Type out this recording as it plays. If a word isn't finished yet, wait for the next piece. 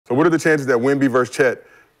So what are the chances that Wemby versus Chet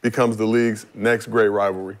becomes the league's next great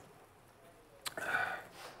rivalry?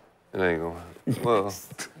 It ain't gonna happen. Well,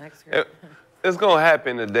 it's gonna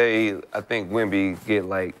happen the day I think Wemby get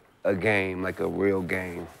like a game, like a real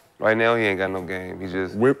game. Right now he ain't got no game. He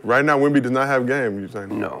just right now Wemby does not have game. You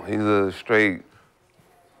saying? No, he's a straight,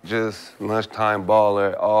 just lunchtime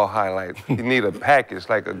baller, all highlights. He need a package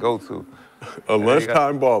like a go-to. A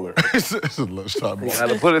lunchtime baller. It's a lunchtime baller. He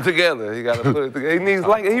gotta put it together. He gotta put it together. He needs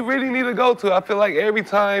he really need a go-to. I feel like every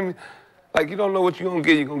time. Like, you don't know what you're gonna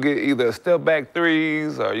get. You're gonna get either a step-back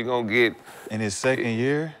threes or you're gonna get... In his second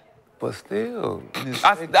year? But still.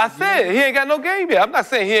 I said he ain't got no game yet. I'm not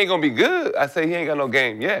saying he ain't gonna be good. I say he ain't got no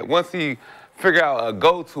game yet. Once he figure out a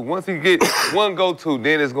go-to, once he get one go-to,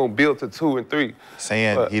 then it's gonna build to 2 and 3.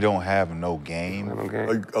 Saying he don't have no game?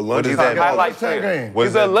 Like a what is that? Highlight player.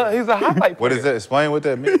 He's a highlight player. What is that? Explain what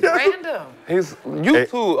that means. Random. His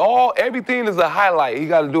YouTube, everything is a highlight. He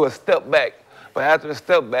gotta do a step back. But after a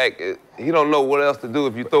step back, he don't know what else to do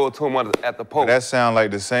if you throw it to him at the post. That sound like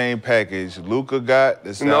the same package Luka got.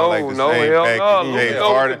 That sound like the same package James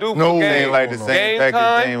Harden. No, ain't like the same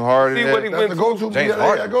package James Harden. See what he went to. James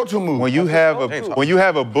Harden. Go-to move. When you have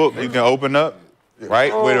a book you can open up,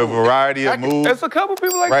 right, with a variety of moves. There's a couple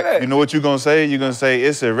people like that. You know what you're gonna say? You're gonna say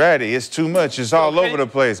it's erratic. It's too much. It's all over the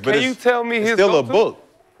place. But can you tell me his still a book.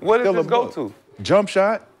 What is his go-to? Jump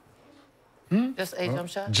shot. Just a jump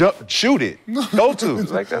shot? Shoot it. Go-to.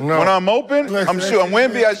 When I'm open, I'm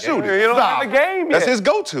Wemby, I shoot it. You don't have the game yet. That's his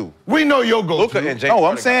go-to. We know your go-to. No,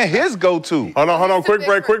 I'm saying his go-to. Hold on. Quick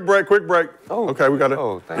break. Oh. Okay, we got it.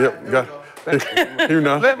 Oh, thank Yep, you got it. You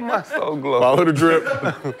know. Let my soul glow. Follow the drip.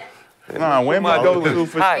 Nah, Wemby go-to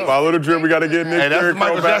for sure. Follow the drip. We got to get Nick. Hey, that's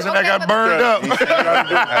Michael Jackson that got burned up. But the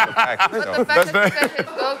fact that his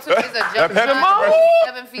go-to is a jump shot,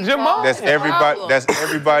 7 feet tall. That's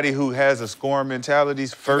everybody who has a scoring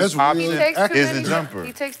mentality's first option is the jumper.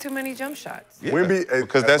 He takes too many jump shots. Yeah, Wemby,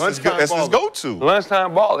 because that's his go-to.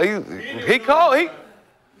 Lunchtime ball. I'm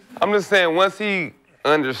just saying, once he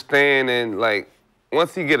understand and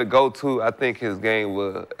once he get a go-to, I think his game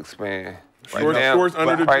will expand.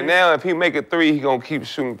 Right now, if he make a 3, he gonna keep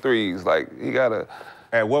shooting 3s. Like, he gotta.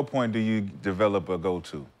 At what point do you develop a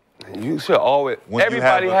go-to? You should always.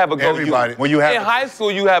 Everybody have a go-to. When you have in high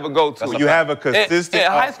school, you have a go-to. When you have a consistent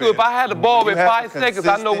in high school, if I had the ball in 5 seconds,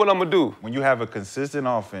 I know what I'm gonna do. When you have a consistent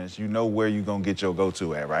offense, you know where you're gonna get your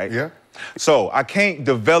go-to at, right? Yeah. So I can't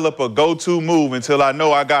develop a go-to move until I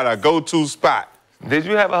know I got a go-to spot. Did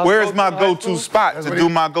you have a Where's my go-to spot to do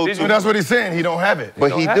my go-to? That's what he's saying. He don't have it.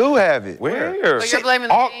 But he do have it. Where? So you're blaming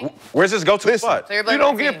the team? Where's his go-to spot? So you're You blaming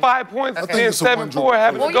don't the get team. 5 points and then 7-4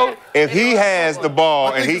 having to go. If he has the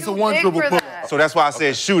ball and it's a one dribble pull. So that's why I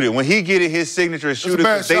said shoot it. When he get it, his signature is shoot it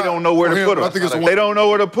because they don't know where to put him. They don't know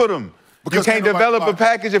where to put him. You can't develop a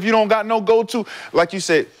package if you don't got no go-to. Like you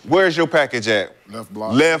said, where's your package at? Left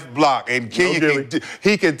block. Left block. And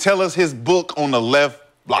he can tell us his book on the left block.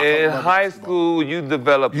 In high school, you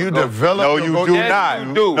develop. No, you do not.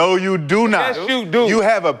 No, you do not. Yes, you do. You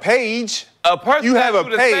have a page. A person you have that a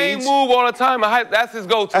do the page. same move all the time. That's his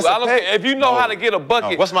go-to. I don't care. If you know how to get a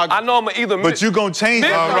bucket, I know I'm gonna either But you gonna change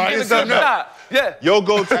it. I'm get a good shot. Yeah. Your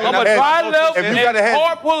go-to. I'm gonna try left and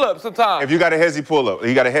hard pull-up sometimes. If you got a hezzy pull-up,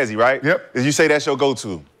 you got a hezzy, right? Yep. You say that's your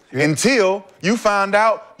go-to. Yep. Until you find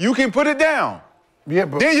out you can put it down. Yeah,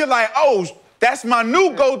 but then you're like, oh, that's my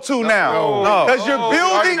new go-to now. Because you're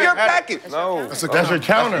building your package. No. That's your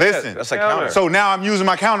counter. Listen. That's a counter. So now I'm using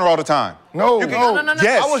my counter all the time. No.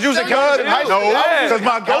 Yes. I was using counters in high school. Because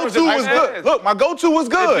my go-to was good. Look, my go-to was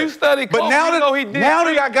good. If you study but now that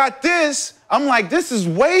I got this, I'm like, this is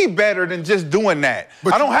way better than just doing that.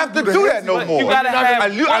 I don't have to do that no more. You gotta have I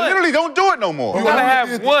literally don't do it no more. You gotta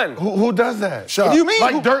have one. Who does that? What do you mean?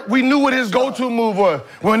 Like Dirk, we knew what his go-to move was.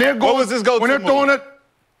 When they're going, what was his go-to when they're throwing it,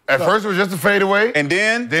 at first it was just a fadeaway. And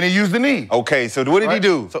then? Then he used the knee. Okay, so what did he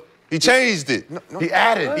do? So he changed it. He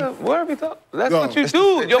added. What are we talking? That's what you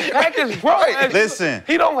do. Your package grows. Listen.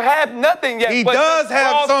 He don't have nothing yet. He does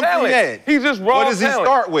have something yet. He's just raw. What does he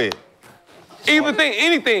start with?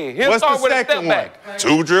 Anything. He'll What's start the with a second step one? back.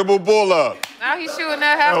 2 dribble pull up. Now he's shooting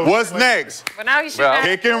that half. What's next? But now he's shooting that.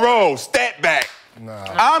 Pick and roll. Step back.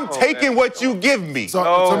 I'm taking what you give me. So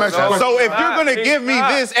if you're going to give me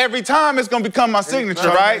this every time, it's going to become my signature,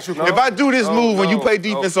 right? If I do this move when you play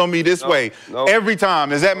defense on me this way, every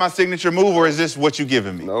time, is that my signature move or is this what you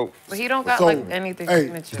giving me? No. But he don't got like anything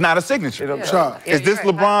signature. It's not a signature. Yeah. Is this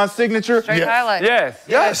LeBron's signature? Straight highlight.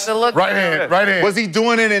 Yes. The look. Right hand. Was he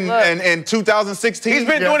doing it in 2016? He's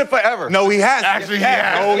been doing it forever. No, he hasn't. Actually, he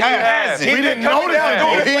has. No, he hasn't. We didn't notice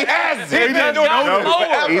that. He hasn't. He didn't do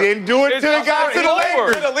it He didn't do it till he got to the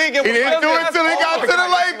Lakers. He didn't do it till he got to the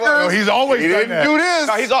Lakers. he's always done that. Do this.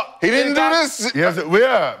 No, he didn't do this. Yes,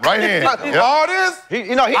 yeah, right hand. All this.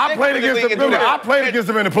 I played against him. I played against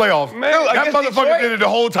him in the playoffs. Man, that motherfucker did it the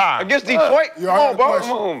whole time. Against Detroit? Yo, I got a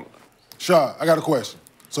question. Shaw, I got a question.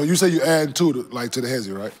 So you say you add two to the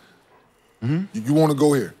hezzy, right? You want to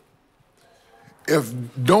go here. If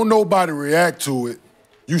don't nobody react to it,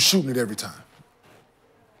 you shooting it every time.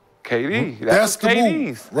 KD. That's the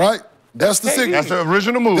move, right? That's the signature. That's the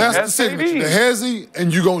original move. That's the signature. The hezzy,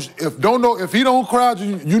 and you gon' if he don't crowd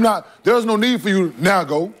you not. There's no need for you to now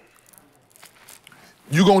go.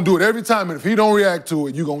 You gonna do it every time, and if he don't react to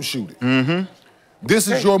it, you gonna shoot it. This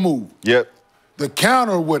is your move. Yep. The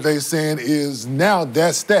counter, what they saying is now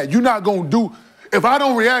that's that. You're not gonna do. If I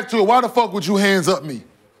don't react to it, why the fuck would you hands up me?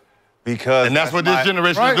 Because and that's what this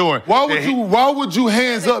generation is doing. Why would you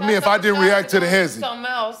hands up me if I didn't react to the hezzy? Something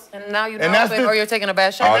else, and now you know it, or you're taking a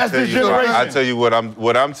bad shot. I tell you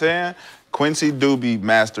what I'm saying. Quincy Doobie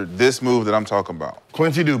mastered this move that I'm talking about.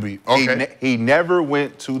 Quincy Doobie, okay. He never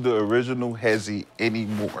went to the original hezzy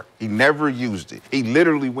anymore. He never used it. He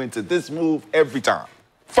literally went to this move every time.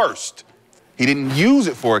 First. He didn't use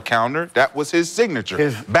it for a counter. That was his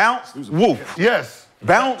signature. Bounce, woof. Yes.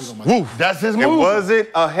 Bounce, woof. That's his move. It wasn't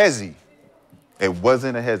a hezzy. It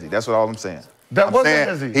wasn't a hezzy. That's what all I'm saying. That wasn't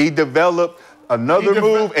a hezzy. He developed another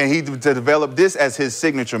move, and he developed this as his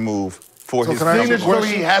signature move for his signature.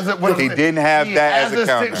 He didn't have that as a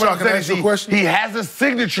counter. Can I ask you a question? He has a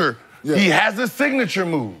signature. Yeah. He has a signature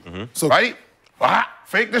move, right?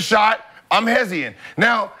 Fake the shot. I'm hezzying.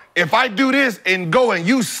 Now, if I do this and go and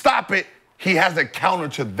you stop it, he has a counter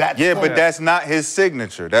to that. Yeah, but that's not his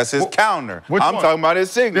signature. That's his counter. I'm talking about his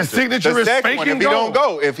signature. The signature is fake and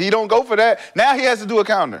go. If he don't go for that, now he has to do a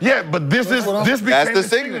counter. Yeah, but this became that's the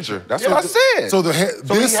signature. That's what I said. So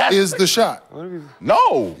this is the shot.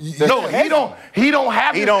 No. He don't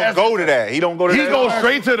have. He don't go to that. He don't go to that. He goes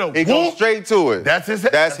straight to the. He goes straight to it. That's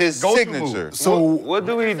his signature. So what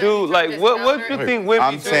do he do? Like what do you think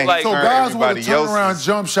Wemby do? Like so guys want to turn around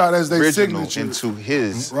jump shot as their signature into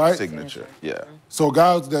his signature. Yeah. So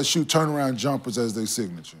guys that shoot turnaround jumpers as their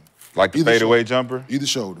signature. Like the fadeaway jumper? Either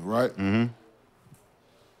shoulder, right?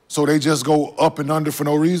 So they just go up and under for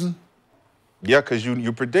no reason? Yeah, because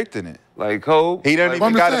you're predicting it. Like Cole? He doesn't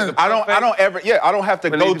even got to. I don't have to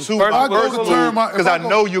go to my first move because I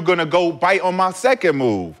know you're going to go bite on my second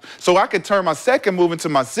move. So I can turn my second move into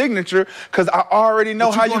my signature because I already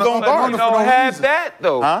know how you're going to guard. He don't have that,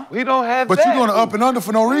 though. Huh? He don't have that. But you're going to up and under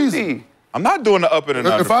for no reason. I'm not doing the up and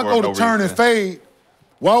under. If I go to turn and fade,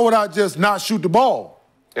 why would I just not shoot the ball?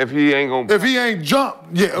 If he ain't gonna. If he ain't jump,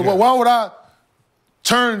 well, why would I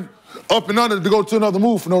turn up and under to go to another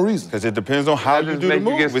move for no reason? Because it depends on how you do the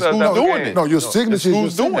move. It's who's doing it. No, your signature is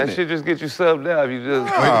who's doing it. That shit just get you subbed out. You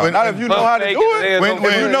just not if you know how to do it. When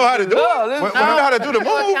you know how to do it. When you know how to do the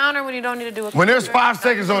move. Counter when you don't need to do it. When there's 5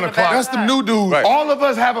 seconds on the clock. That's the new dude. Right. All of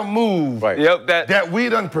us have a move that we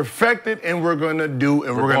done perfected and we're gonna do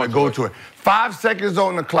and we're gonna go to it. 5 seconds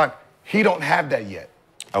on the clock. He don't have that yet.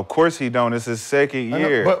 Of course he don't. It's his second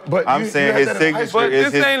year. But I'm saying his signature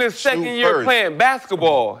is this ain't his second year playing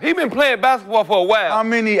basketball. He been playing basketball for a while. How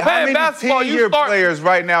many 10-year players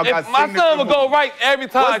right now got signature? My son will go right every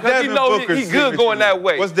time because he knows he good going that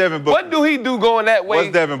way. What's Devin Booker? What do he do going that way?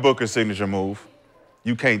 What's Devin Booker's signature move?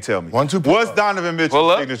 You can't tell me. 1-2. What's Donovan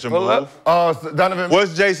Mitchell's signature move?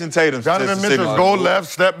 What's Jason Tatum's Donovan Mitchell's go left,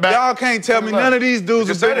 step back. Y'all can't tell me none of these dudes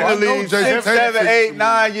have been in the league 6, 7, 8,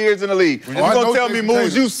 9 years in the league. You're gonna tell me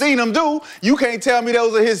moves you've seen him do. You can't tell me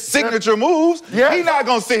those are his signature moves. He's not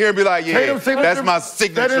gonna sit here and be like, yeah, that's my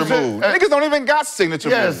signature move. Niggas don't even got signature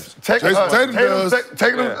moves. Tatum does.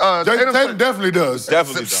 Tatum definitely does.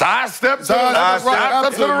 Definitely does. Sidestep to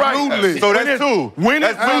the right. So that's two.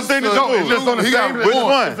 That's two signatures. It's just on the same. Which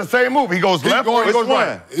one? It's the same move. He goes left or he goes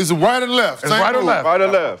right. It's right and left. It's right or left. Right or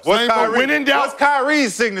left. What's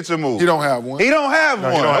Kyrie's signature move? He don't have one. He don't have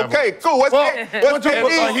one. Okay, cool. What's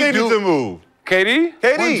KD's signature move?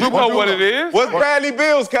 KD? You know what it is. What's Bradley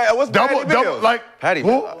Bill's? What's Bradley Bill's? Like Patty.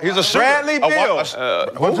 He's a shooter. Bradley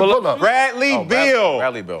Bill. Bradley Bill.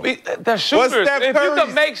 Bradley Bill. The shooters.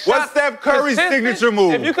 What's Steph Curry's signature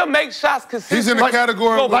move? If you can make shots consistent. He's in the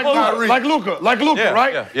category like Kyrie. Like Luka,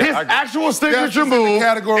 right? His actual signature move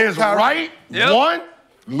is right, one,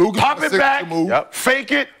 pop it back,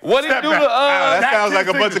 fake it, what did he do to that sounds like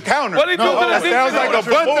a bunch of counters. What did he do to that sounds like a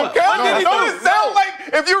bunch of counters. Don't it sound like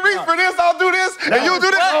if you reach for this, I'll do this, and you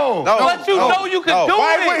do this? No. But you know you can do it.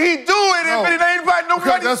 Why would he do it if it ain't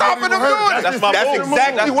nobody stopping him doing it? That's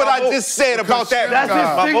exactly what I just said about that.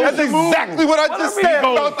 That's exactly what I just said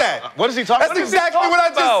about that. What is he talking about? That's exactly what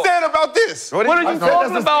I just said about this. What are you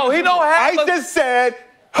talking about? He don't have I just said,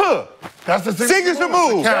 That's the signature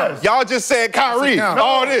move. Y'all just said Kyrie.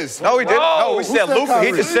 All this. No, we didn't. No, we said Luka.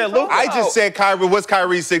 He just said Luka. I just said Kyrie. What's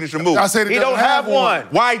Kyrie's signature move? I said he don't have one.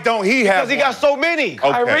 Why don't he have one? Because he got so many.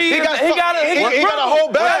 Okay. He got a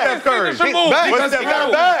whole bag.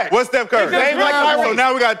 What's Steph Curry? So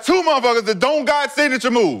now we got two motherfuckers that don't got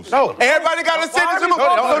signature moves. No. Everybody got a signature move.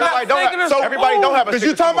 Everybody don't have a signature move. Because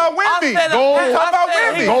you talking about Wemby. You talking about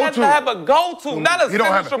Wemby. He has to have a go-to, not a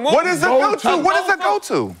signature move. What is a go-to? What is a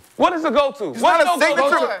go-to? What is a go-to? It's not a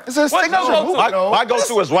signature. It's a signature move. My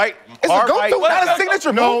go-to is right. It's a go-to, not a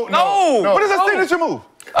signature move. No. What is a signature move?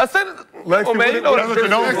 A signature. Oh man, you know what you're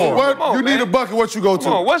known for. You need a bucket. What you go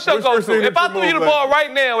to? What's your go-to? If I threw you the ball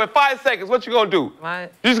right now in 5 seconds, what you gonna do?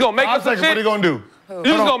 You just gonna make up some shit? What are you gonna do? You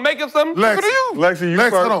just gonna make up something? Lexi, you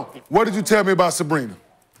first. Hold on. What did you tell me about Sabrina?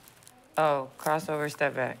 Oh, crossover,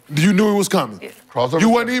 step back. You knew it was coming. Yeah. You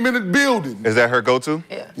wasn't even in the building. Is that her go-to?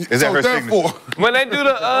 Yeah. Is that her signature? When they do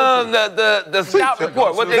the scout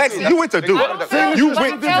report, what they do? You went to do it. You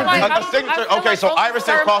went a signature. Okay, so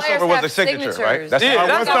Iverson crossover was a signature, right? That's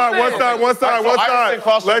one side.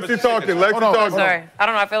 Lexi talking. Sorry, I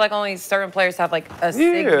don't know. I feel like only certain players have like a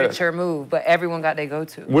signature move, but everyone got their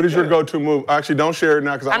go-to. What is your go-to move? Actually, don't share it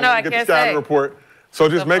now because I want to get the scouting report. So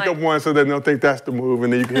just make up one so they don't think that's the move,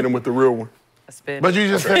 and then you can hit them with the real one. A spin. But you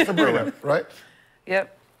just said Sabrina, right?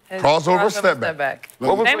 Yep. Crossover, step back.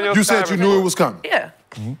 You said you knew it was coming. Yeah.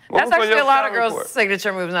 That's actually a lot of girls'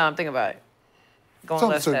 signature moves now I'm thinking about it. Going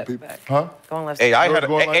left step back. Huh? Going left step back.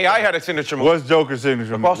 AI had a signature move. What's Joker's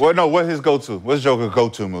signature move? Well, no, what's his go-to? What's Joker's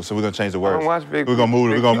go-to move? So we're going to change the words. I don't watch Big Man. We're going to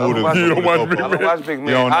move it. You don't watch Big Man. I don't watch Big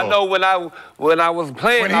Man. I know when I was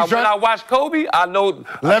playing, when I watched Kobe, I know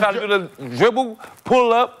I tried to do the dribble,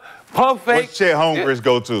 pull up, pump fake. What's Chet Holmgren's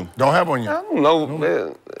go-to? Don't have one yet. I don't know,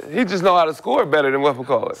 man. He just know how to score better than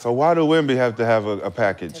Wemby. So why do Wemby have to have a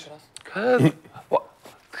package? Because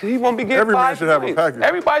he won't be getting Every man 5 should have a points. package.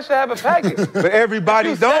 Everybody should have a package. But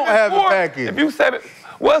everybody don't have a package. If you said it,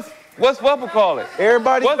 what's Wemby?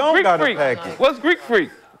 Everybody don't got a package. What's Greek Freak?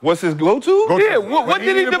 What's his go-to? Yeah, what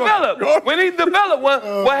did he develop? When he developed,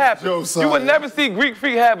 what happened? You would never see Greek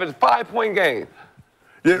Freak have a 5-point game.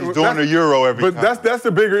 Yeah, he's doing a Euro every time. But that's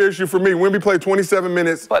the bigger issue for me. Wemby played 27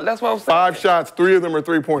 minutes. But that's what I'm saying. 5 shots, 3 of them are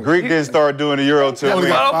 3-pointers. Greek didn't start doing the Euro till only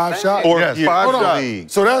got 5 shots. 4th year. 5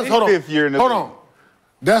 shots. So that's hold on. 5th year in the league. Hold on.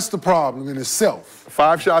 That's the problem in itself.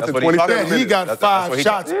 5 shots in 27 minutes. He got 5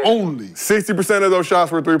 shots only. 60% of those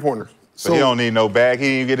shots were 3-pointers. So he don't need no bag. He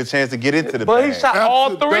didn't even get a chance to get into the bag. But he shot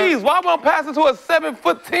all threes. Why won't pass it to a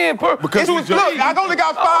 7'10" per? Because look, I only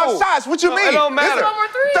got 5 shots. What you mean? It don't matter.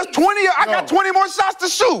 That's 20. I got 20 more shots to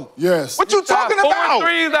shoot. Yes. What you talking about? 4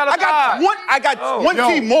 threes out of 5. I got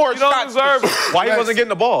 20 more shots. Deserve it. Why he wasn't getting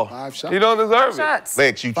the ball? 5 shots. You don't deserve shots.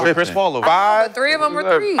 Lex, you tripping. Chris Paul over. 5. 3 of them were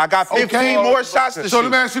threes. I got 15 more shots to shoot. So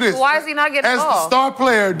let me ask you this. Why is he not getting the As ball? the star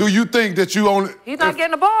player, do you think that you only... He's not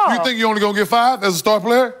getting the ball. You think you only going to get 5 as a star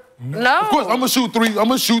player? No. Of course, I'm going to shoot 3. I'm going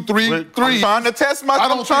to shoot 3. I'm trying to test my... I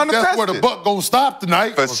don't think that's where the buck going to stop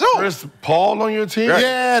tonight. For sure. Chris Paul on your team?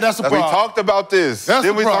 Yeah, that's a problem. We talked about this. That's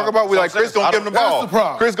Then we talk about Chris gonna give him the ball. That's the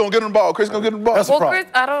problem. Chris gonna give him the ball. Chris gonna give him the ball. That's the Well, problem.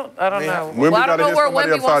 Chris, I don't know. Wemby Well, I don't gotta know hit where somebody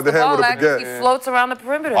Wemby upside wants the the head ball with a at because baguette. he floats around the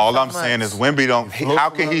perimeter. All so I'm much. saying is Wemby don't...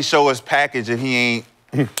 How can he show his package if he ain't...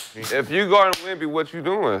 If you guarding Wemby, what you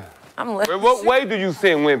doing? I'm listening. What way do you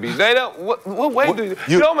send Wemby? They don't. What way do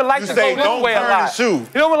you don't even like to go this way a lot. You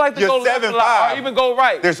don't even like to go left a lot or even go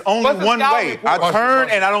right. There's only one way. I turn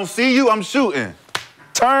and I don't see you, I'm shooting.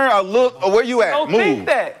 Turn, I look, where you at? Don't Move. think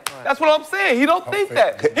that. That's what I'm saying. He don't think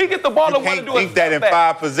that. He get the ball and want to do it. You can't think that in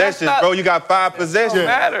 5 possessions, bro. You got 5 possessions. It don't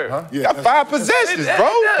matter. You got 5 possessions, bro.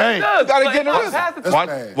 Hey, you gotta get in the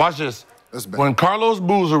rhythm. Watch this. When Carlos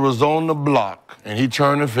Boozer was on the block and he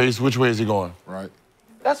turned and face, which way is he going? Right.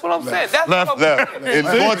 That's what I'm saying. That's left. It's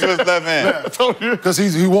going to his left hand. Because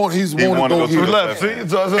he want to go to left. See?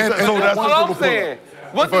 So that's what I'm saying.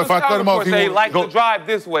 If I cut him off, he like to drive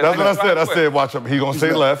this way. That's what I said. I said, watch him. He gonna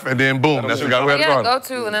say left, and then boom. That's what got red run. Go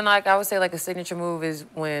to, and then like I would say like a signature move is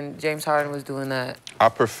when James Harden was doing that. I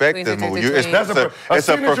perfect the move. It's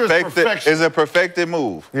a perfected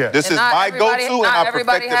move. Yeah. This is my go-to, and I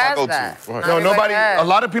perfected my go-to. No, nobody. A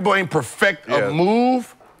lot of people ain't perfect a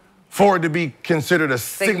move for it to be considered a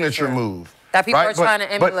signature move. That people are trying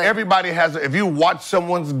to emulate. But everybody has, if you watch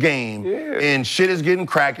someone's game and shit is getting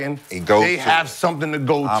cracking, they have something to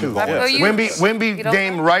go to. Wemby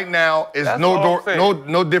game right now is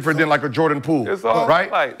no different than like a Jordan Poole,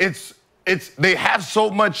 right? They have so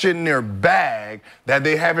much in their bag that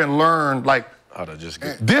they haven't learned, like, how to just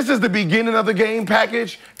get. This is the beginning of the game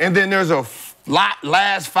package, and then there's a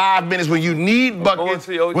last 5 minutes when you need buckets,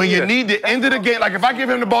 when you need the end of the game. Like if I give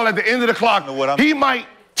him the ball at the end of the clock, he might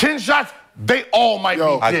 10 shots, they all might be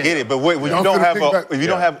dead. I get it, but when you don't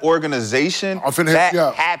have organization, that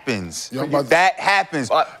happens. That happens.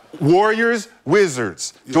 Warriors,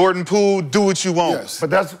 Wizards, Jordan Poole, do what you want. Yes. But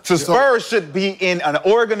that's the Spurs should be in an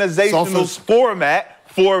organizational format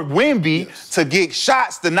for Wemby to get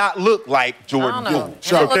shots to not look like Jordan Poole.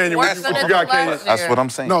 That's what I'm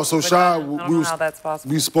saying. No, so Shy,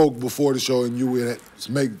 we spoke before the show, and you had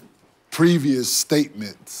made previous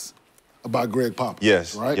statements about Gregg Popovich.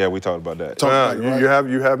 Yes, right? Yeah, we talked about that.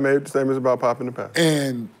 You have made statements about Pop in the past.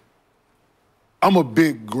 And I'm a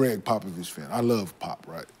big Gregg Popovich fan. I love Pop,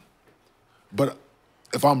 right? But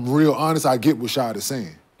if I'm real honest, I get what Shad is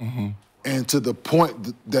saying. And to the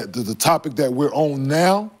point that the topic that we're on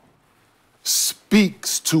now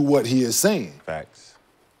speaks to what he is saying. Facts.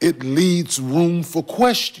 It leaves room for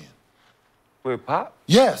question. With Pop?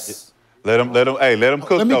 Yes. Let him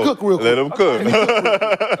cook. Let me cook real quick. Let him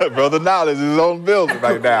cook. Brother Knowledge is on building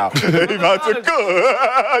right now. He about to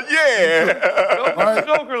cook. Yeah. Right?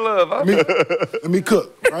 Joker love. Let me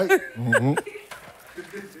cook, right?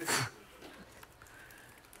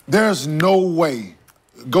 There's no way.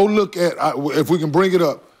 Go look at, if we can bring it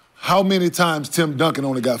up, how many times Tim Duncan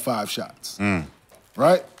only got 5 shots,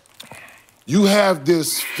 right? You have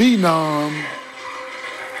this phenom.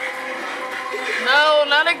 No,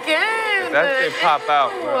 not again. That shit pop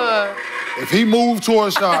out, bro. If he moved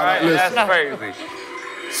towards shot, Right, listen. that's crazy.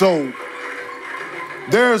 So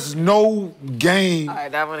there's no game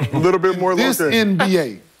A little bit more this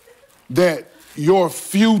NBA that your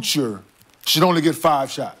future should only get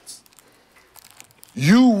 5 shots.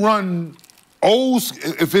 You run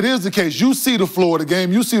if it is the case, you see the floor of the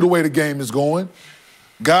game, you see the way the game is going.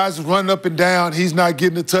 Guys running up and down, he's not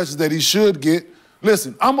getting the touches that he should get.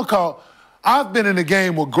 Listen, I've been in a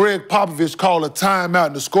game where Gregg Popovich called a timeout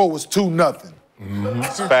and the score was 2-0.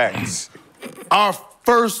 Facts. Our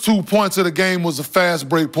first 2 points of the game was a fast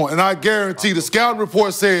break point, and I guarantee the scouting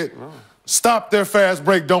report said, stop their fast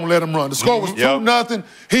break, don't let them run. The score was 2-0.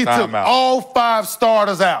 He took all 5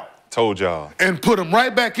 starters out. Told y'all. And put them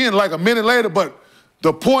right back in like a minute later, but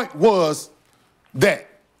the point was that.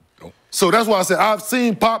 So that's why I said I've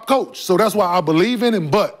seen Pop coach, so that's why I believe in him,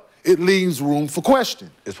 but it leaves room for question.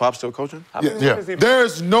 Is Pop still coaching? Yeah.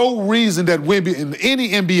 There's no reason that Wemby in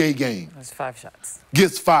any NBA game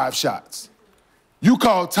gets 5 shots. You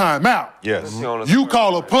call timeout. Yes. You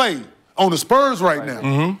call a play on the Spurs right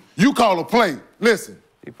now. You call a play. Listen,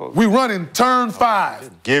 we running turn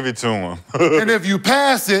 5. Give it to him. And if you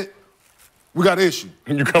pass it, we got an issue.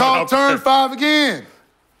 You call turn 5 again.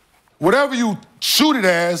 Whatever you shoot it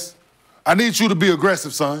as, I need you to be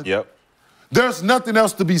aggressive, son. Yep. There's nothing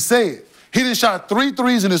else to be said. He done shot 3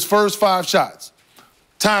 threes in his first 5 shots.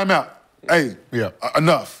 Timeout. Hey,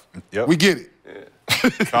 enough. Yep. We get it.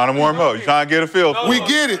 Trying to warm up. You trying to get a feel for it. We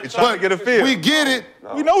get it. Trying to get a feel. We get it.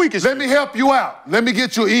 We know we can. Let me help you out. Let me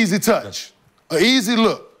get you an easy touch. An easy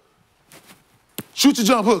look. Shoot your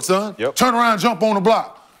jump hook, son. Yep. Turn around, jump on the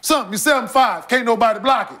block. Something, you're 7'5", can't nobody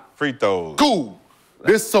block it. Free throws. Cool.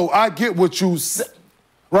 So I get what you said,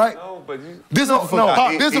 right? No, but this is for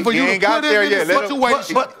Pop. This is for you to put him in a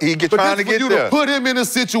situation. He trying to get there. To put him in a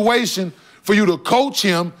situation for you to coach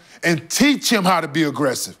him and teach him how to be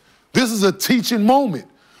aggressive. This is a teaching moment.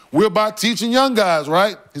 We're about teaching young guys,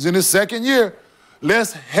 right? He's in his 2nd year.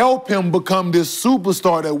 Let's help him become this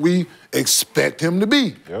superstar that we expect him to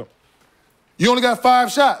be. Yep. You only got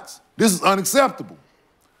 5 shots. This is unacceptable.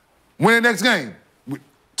 Win the next game.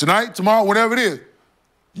 Tonight, tomorrow, whatever it is,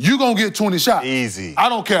 you're going to get 20 shots. Easy. I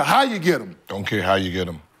don't care how you get them. Don't care how you get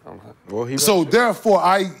them. Well, so therefore,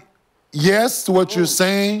 yes to what you're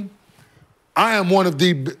saying. I am one of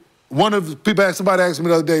the people. Somebody asked me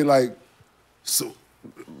the other day, like,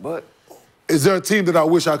 but is there a team that I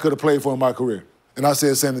wish I could have played for in my career? And I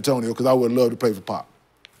said San Antonio, because I would love to play for Pop.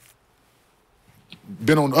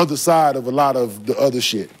 Been on the other side of a lot of the other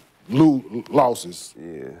shit. Losses.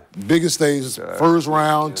 Yeah. Biggest stage, first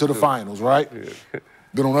round to the finals, right? Yeah.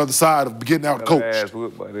 Been on the other side of getting out coached.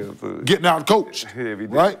 Getting out coached,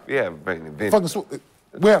 right? Yeah,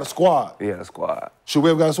 we had a squad. We had a squad. Should we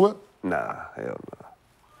have got a sweat? Nah, hell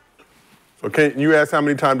no. So you asked how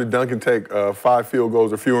many times did Duncan take 5 field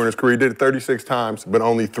goals or fewer in his career? He did it 36 times, but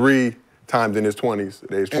only 3 times in his 20s.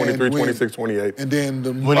 Age 23, 26, 28. And then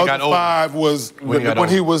the other 5 was when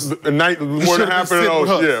he was more than half of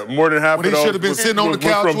those. Yeah, more than half of those. When he should have been sitting on the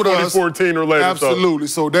couch with us. 2014 or later. Absolutely.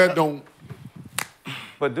 So that don't.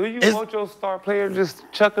 But do you want your star player just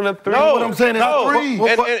chucking up 3? No, what I'm saying is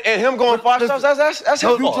 3. And him going 5 shots, that's his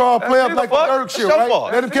fault. You draw a play up like the Dirk shit, right?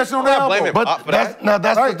 Let him catch it on the elbow. But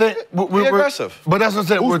that's the thing. Be aggressive. But that's what I'm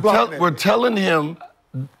saying. We're telling him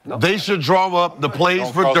they should draw up the plays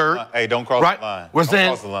for dirt. Hey, don't cross the line. We're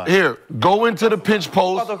saying, here, go into the pinch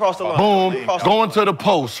post. Boom, go into the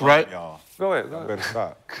post, right? Go ahead. Better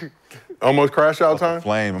stop. Almost crash out time?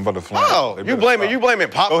 I'm about to flame. Oh, you blaming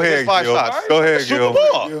Pop for his 5 shots. Go ahead, Gil.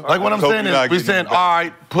 Like what I'm saying is, we're saying, all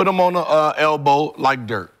right, put him on the elbow like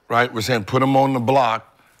dirt, right? We're saying put him on the block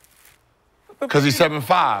because he's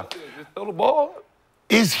 7'5". Just throw the ball.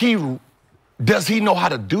 Does he know how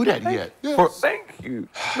to do that yet? Thank you.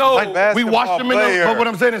 No, we watched him but what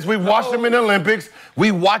I'm saying is we watched him in the Olympics.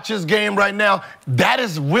 We watch his game right now. That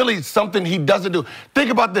is really something he doesn't do.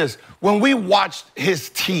 Think about this. When we watched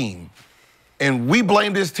his team, and we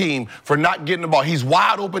blamed his team for not getting the ball, he's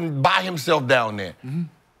wide open by himself down there.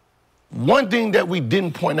 One thing that we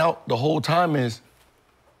didn't point out the whole time is,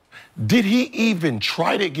 did he even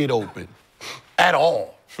try to get open at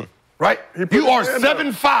all? Right? You are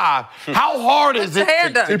 7'5". How hard is it?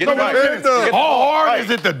 How hard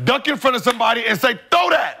is it to duck in front of somebody and say,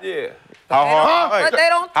 throw that? Yeah.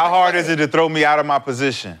 How hard is it to throw me out of my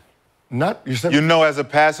position? You know, as a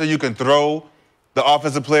passer, you can throw the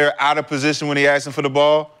offensive player out of position when he asking for the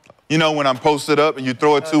ball. You know, when I'm posted up and you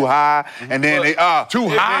throw it too high, and then they too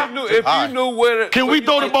high. If you knew where, can we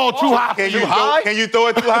throw the ball too high? Can you throw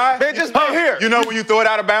it too high? Man, just stay here. You know when you throw it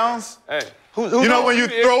out of bounds? Hey. You know when you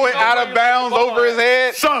throw it out of bounds over his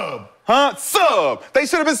head? Sub. Sub. They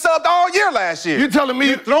should have been subbed all year last year. You telling me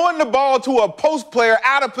you're throwing the ball to a post player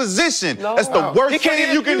out of position? That's the worst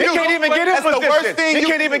thing you can do. He can't even get in position. That's the worst thing he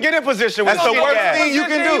can't even get in position. That's the worst thing you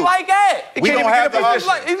can do. He like that. We don't have the option.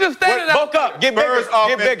 He's just standing there. Bulk up. Get bigger. Spurs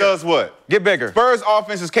offense does what? Get bigger. Spurs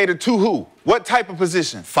offense is catered to who? What type of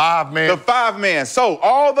position? 5-man. The 5-man. So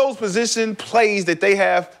all those position plays that they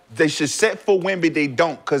have, they should set for Wemby. They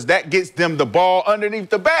don't, because that gets them the ball underneath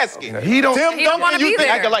the basket. He don't want to be there.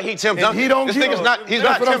 Acting like he Tim Duncan. He's not Tim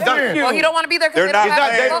Duncan. Well, he don't want to be there because they're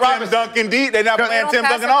not playing Tim Duncan deep. They're not playing Tim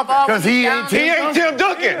Duncan offense. Because he ain't Tim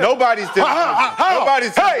Duncan. Nobody's Tim Duncan.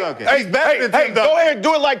 Nobody's Tim Duncan. He's better than Tim Duncan. Go ahead and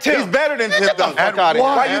do it like Tim. He's better than Tim Duncan.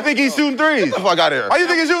 Why do you think he's shooting threes? Get the fuck out of here. Why do you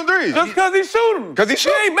think he's shooting threes? Just because he's shooting. Because he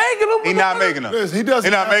ain't making them. He's not making them. He doesn't.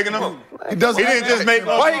 He's not making them. He doesn't. He didn't just make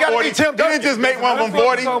one Why from he gotta 40. be Tim Duncan? He didn't just make one from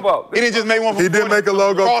 40. He didn't just make one from 40. He did make a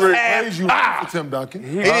logo three. Tim Duncan.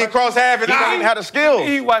 He didn't cross half and he didn't have the skills.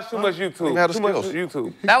 He watched too much YouTube. He had the Too much skills.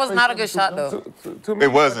 YouTube. That was not a good shot, though.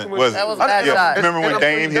 It wasn't. That was a bad shot. Remember when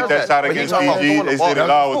Dame hit that shot against PG? They said it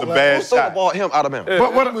all was a bad Throw the shot. ball at him out of him. It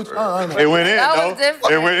went in, That though. was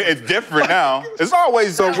different. It's different now. It's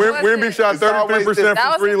always so. Wemby shot 33%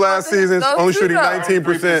 from 3 last season, only shooting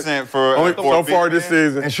 19% so far this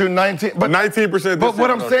season. And shooting 19. But 19%. But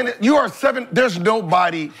what I'm saying is, you are 7. There's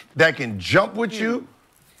nobody that can jump with you,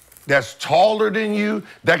 that's taller than you,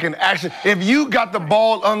 that can actually. If you got the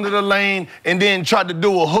ball under the lane and then tried to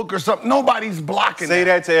do a hook or something, nobody's blocking. Say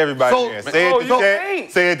that to everybody. Say it to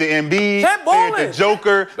Chet. Say it to Embiid. Say it to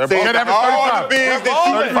Joker. Say it to all the bigs that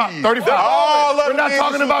shoot 35. All of We're not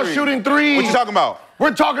talking about shooting threes. What you talking about?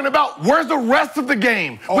 We're talking about where's the rest of the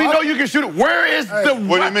game. We know you can shoot it. Where is the?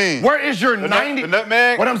 What do you mean? Where is your 90? The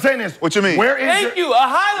nutmeg? What I'm saying is. What you mean? Where is Thank you. A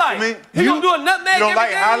highlight. You gonna do a nutmeg? You don't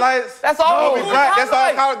like highlights? That's all.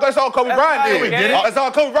 That's all Kobe Bryant did. That's all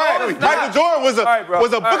Kobe Bryant did. Michael Jordan was a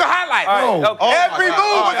book of highlights. Every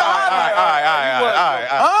move was a highlight.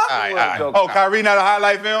 Oh, Kyrie not a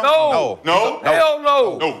highlight film? No. Hell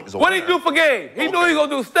no. What did he do for game? He knew he gonna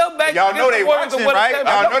do step back. Y'all know they watching, right?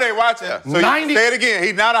 Y'all know they watching. So say it again.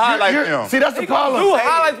 He's not a highlight film. See, that's the problem. Do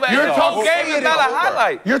highlights, but the whole game is not a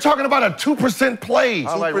highlight. You're talking about a 2% play.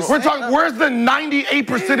 We're talking. Where's the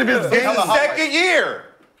 98% of his game? In the second year.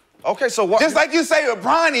 Okay, so what? Just like you say with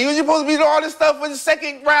Bronny, he was supposed to be doing all this stuff with a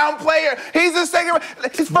second-round player. He's a second.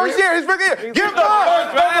 His first year. Give him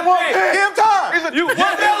time. Give him time. You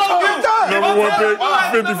Melo. Number 1 pick,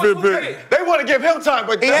 55th pick. They want to give him time,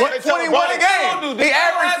 but he had 21 a game. He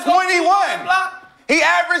averaged 21. He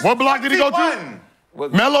averaged. What block did he go to?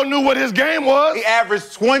 Melo knew what his game was. He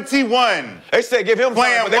averaged 21. They said give him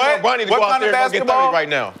time, but they want Bronny to go out there and go get 30 right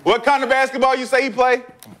now. What kind of basketball you say he play?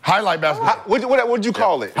 Highlight basketball. What'd you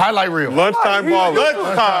call it? Highlight reel. Lunchtime ball.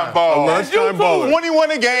 Lunchtime ball. Lunchtime ball.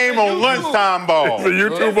 21 a game on lunchtime ball. It's a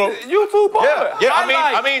YouTube ball. YouTube ball. Yeah.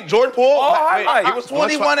 I mean, Jordan Poole. He was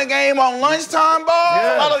 21 a game on lunchtime ball.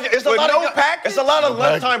 Yeah. It's a lot of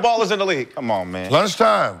lunchtime ballers in the league. Come on, man.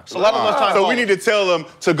 Lunchtime. It's a lot of lunchtime. So we need to tell them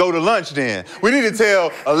to go to lunch. Then we need to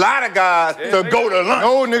tell a lot of guys to go to lunch.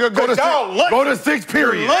 No, nigga, go to 6th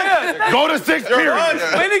period. Go to 6th period.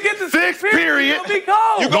 When he get to 6th period. he'll be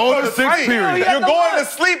cold. You Go to 6th period. You're going to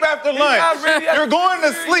sleep after lunch. You're going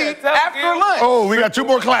to sleep after lunch. Oh, we got 2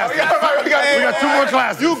 more classes. We got 2 more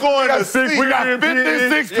classes. You going to sleep. We got 5th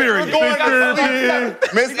and 6th period. You're going to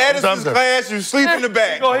sleep. Miss Edison's class, you sleep in the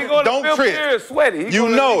back. Don't trip. Sweaty. You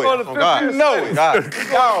know it. You know it.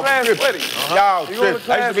 Y'all tripping. Y'all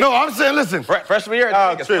tripping. No, I'm saying, listen. Freshman year,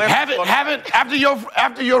 after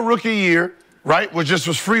your rookie year, right, which just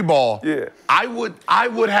was free ball. Yeah. I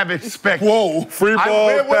would have expected. Whoa, free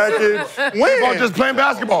ball package. Free ball, just playing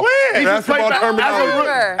basketball. When? As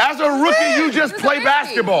a rookie, you just play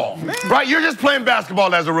basketball. Right? You're just playing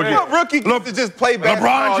basketball as a rookie. What rookie gets to just play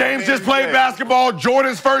basketball? LeBron James just played basketball.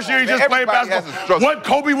 Jordan's first year, he just played basketball. What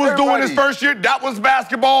Kobe was doing his first year, that was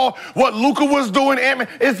basketball. What Luka was doing,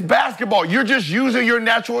 it's basketball. You're just using your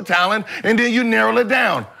natural talent, and then you narrow it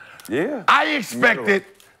down. Yeah. I expected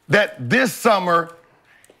that this summer,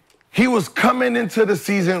 he was coming into the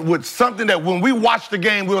season with something that when we watched the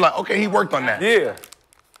game, we were like, okay, he worked on that. Yeah.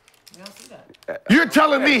 You're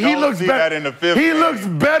telling me he looks better. He looks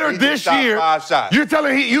better this year. 5 shots. You're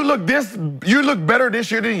telling me you look better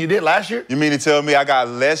this year than you did last year? You mean to tell me I got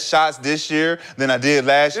less shots this year than I did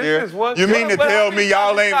last year? You mean to tell me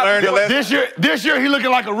y'all ain't learned the lesson? This year he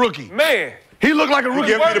looking like a rookie. Man. He looked like a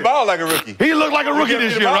rookie. You give me the ball like a rookie. He looked like a rookie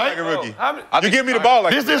this year, right? You give me the ball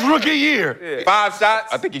like a rookie. This is rookie year. Yeah. 5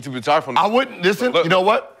 shots. I think he's too tired from. I wouldn't listen. You know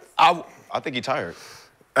what? I think he's tired.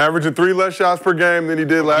 Averaging 3 less shots per game than he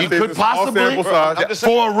did last year. He could possibly.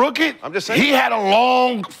 For a rookie, I'm just saying. he had a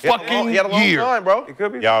long fucking He had a long year. time, bro. It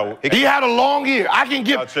could be. He had a long year. I can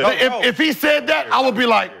give. If he said that, I would be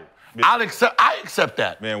like, I accept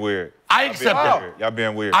that. Man, weird. I accept that. Y'all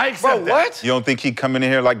being weird. I accept that. What? You don't think he coming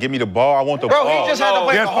in here like, give me the ball? I want the ball. Bro, he just had to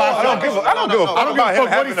wait the whole I don't give a fuck about him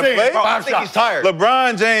having to play. Bro, I think he's tired.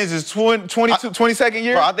 LeBron James is 22nd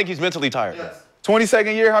year? Bro, I think he's mentally tired. Yes.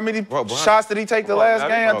 22nd year, how many shots did he take the last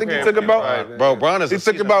game? I think he took about. Bro, Bron is. He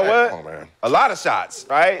took about what? A lot of shots,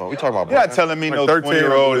 right? Bro, we talking about. You're not telling me no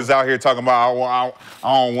 20-year-old is out here talking about I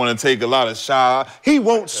don't want to take a lot of shots. He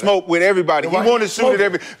won't smoke with everybody. He want to shoot at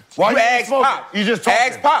every. Why you ask Pop? You just talking.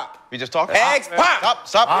 Ask Pop. We just talking. Ask Pop.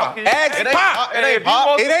 Stop. Ask Pop. It ain't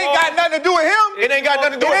Pop. It ain't got nothing to do with him. It ain't got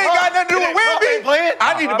nothing to do with It ain't got nothing to do with Wemby.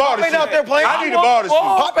 I need the ball to shoot. out there playing. I need the ball to shoot.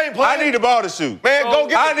 Pop ain't playing. I need the ball to shoot. Man, go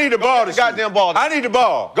get. I need the ball to shoot. Goddamn ball. I need the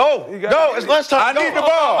ball. Go. It's lunchtime. I need the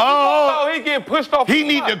ball. Oh, he getting pushed off. He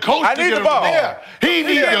need the coach to give him the ball. He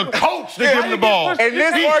need the coach to give him the ball. And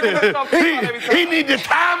this He need the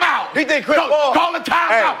timeout. He think Chris Paul. Call the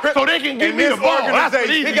timeout so they can give me the ball.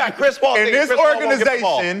 He got Chris Paul. In this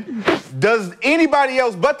organization, does anybody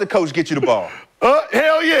else but the coach get you the ball?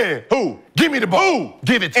 Hell yeah. Who? Give me the ball. Who?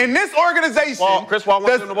 Give it to me. In this organization, Chris Paul won't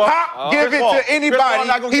does give him the ball? Pop give it to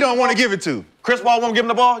anybody he don't want to give it to? Chris Paul won't give him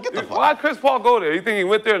the ball? Get the fuck. Why Chris Paul go there? You think he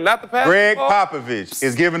went there not to pass? Gregg Popovich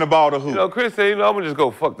is giving the ball to who? You know, Chris said, I'm gonna just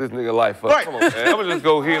go fuck this nigga life up. Right. Come on, man. I'm gonna just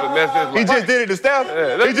go here to mess this life. He just did it to Steph.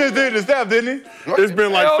 He just did it to Steph, didn't he? It's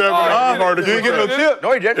been like 7 articles. You didn't get no tip?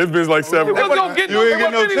 No, he didn't. It's been like 7. You ain't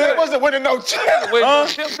get no tip? He wasn't winning no chip.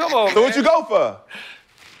 Come on, So what you go for?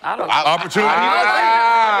 I don't know. Opportunity. I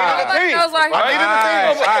need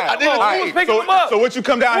a team. So what you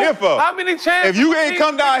come down here for? How many chances? If you ain't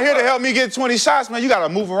come down here to help me get 20 shots, man, you gotta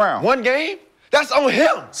move around. One game? That's on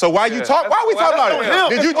him. So why you talk? Why are we talking about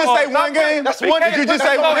it? Did you just say one game? That's one game. Did you just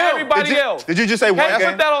say on everybody else? Did you just say one Can't game?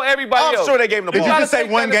 put that on everybody else. I'm sure they gave him the ball. Did you just say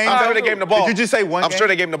one game? I'm sure they gave him the ball. Did you just say one game? I'm sure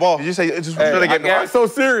they gave him the ball. Did you say I'm sure they gave him the ball. That's so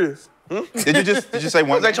serious. Did you just say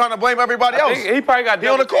one? Because they trying to blame everybody else. He probably got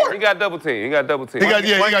double team. He got double team. He got double team. He got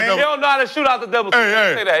He don't know how to shoot out the double team.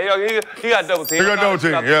 Say that. He got double team. He got double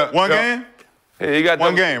team, yeah. One game? Yeah, he got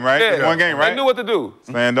one game, right? Yeah. One game, right? They knew what to do.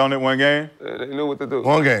 Stand on it, one game? They knew what to do.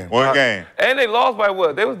 One game. One game. And they lost by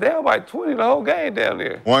what? They was down by 20 the whole game down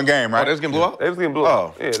there. One game, right? They was getting blew out? They was getting blew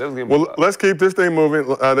out. Yeah, they was getting blew out. Well, let's keep this thing moving.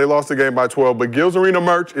 They lost the game by 12, but Gil's Arena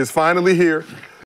merch is finally here.